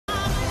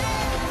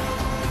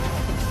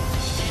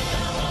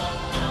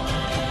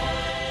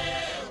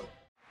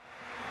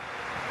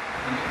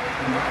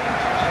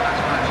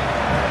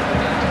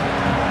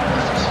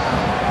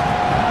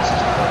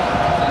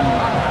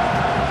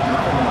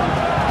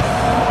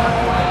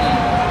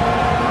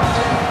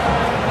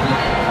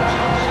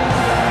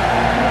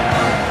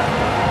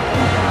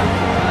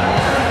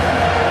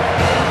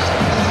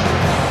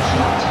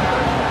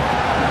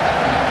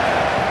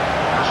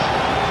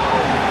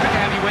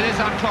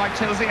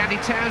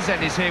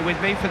Townsend is here with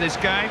me for this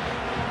game.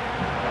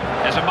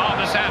 There's a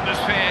marvellous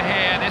atmosphere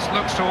here. This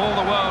looks to all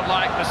the world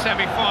like the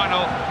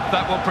semi-final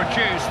that will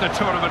produce the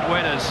tournament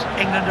winners.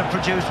 England have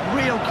produced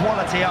real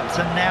quality up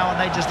to now,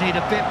 and they just need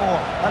a bit more.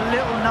 A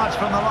little nudge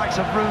from the likes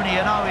of Rooney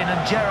and Owen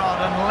and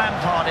Gerrard and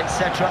Lampard,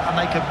 etc., and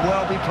they could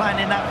well be playing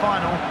in that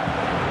final.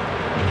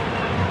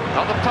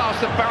 Not the pass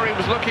that Barry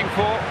was looking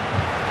for.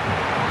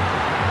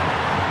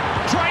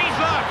 Trays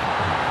luck!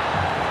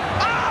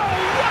 Oh,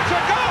 what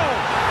a goal!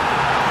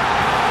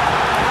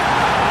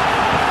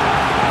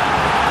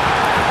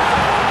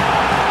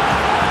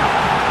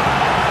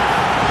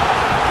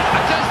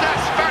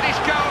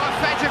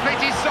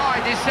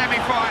 Decide this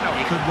semi-final.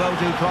 He could well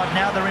do, Clive.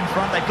 Now they're in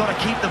front, they've got to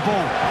keep the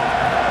ball.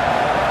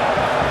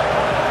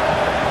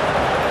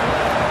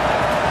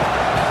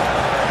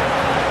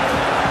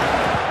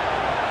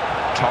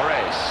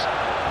 Torres.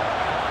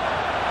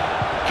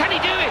 Can he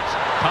do it?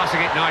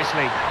 Passing it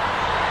nicely.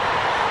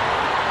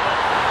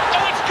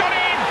 Oh, it's gone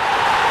in!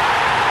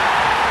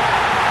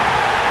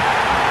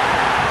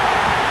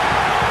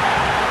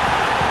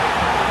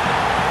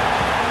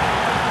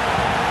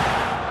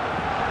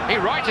 He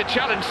rides a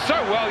challenge so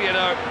well, you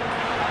know.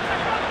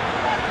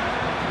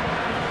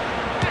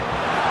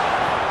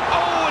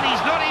 Oh, and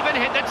he's not even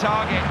hit the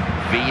target.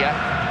 Via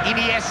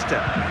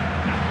Iniesta.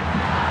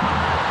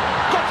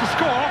 Got to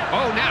score.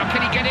 Oh, now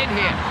can he get in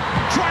here?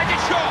 Tried a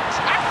shot,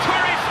 and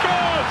Torres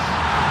scores!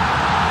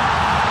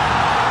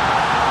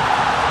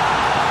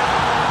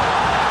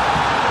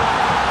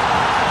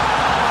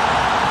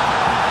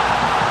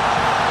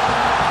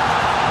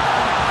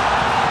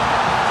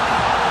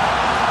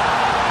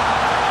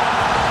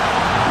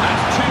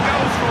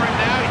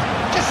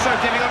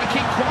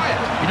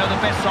 You know,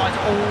 the best sides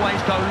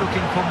always go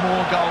looking for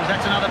more goals.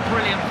 That's another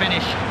brilliant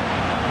finish.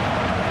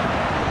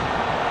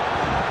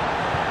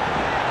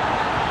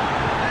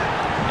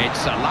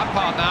 It's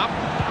Lampard now.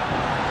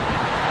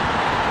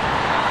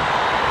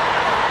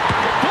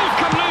 Ball's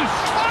come loose.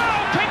 Oh,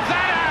 pick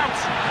that out!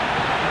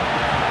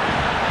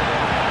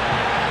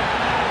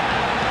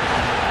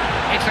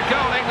 It's a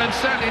goal England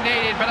certainly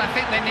needed, but I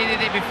think they needed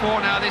it before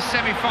now. This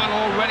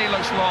semi-final already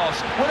looks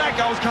lost. Well, that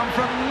goal's come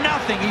from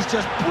nothing. He's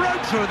just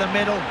broke through the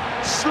middle,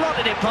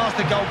 slotted it past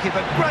the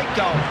goalkeeper. Great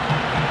goal.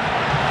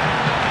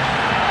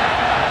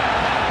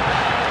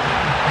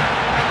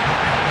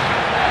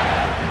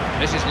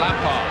 This is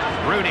Lampard.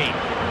 Rooney.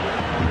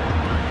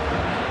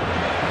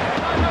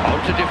 On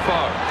to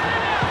Defoe.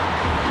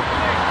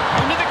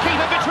 Only the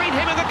keeper between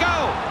him and the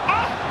goal.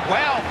 Oh,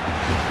 well,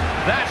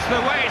 that's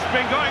the way it's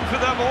been going for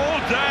them all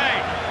day.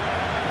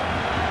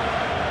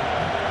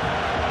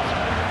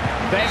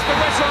 There's the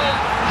whistle.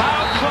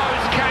 How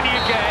close can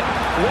you get?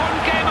 One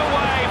game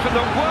away from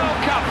the World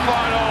Cup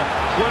final.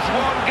 Was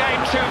one game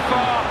too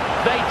far.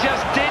 They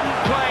just didn't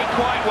play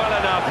quite well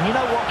enough. And you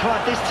know what,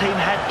 Clive? This team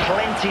had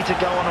plenty to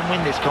go on and win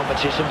this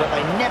competition, but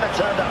they never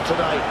turned up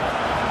today.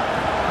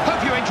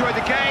 Hope you enjoyed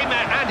the game.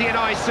 Andy and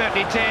I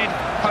certainly did.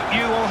 Hope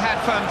you all had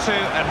fun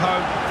too at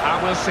home,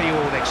 and we'll see you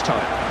all next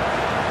time.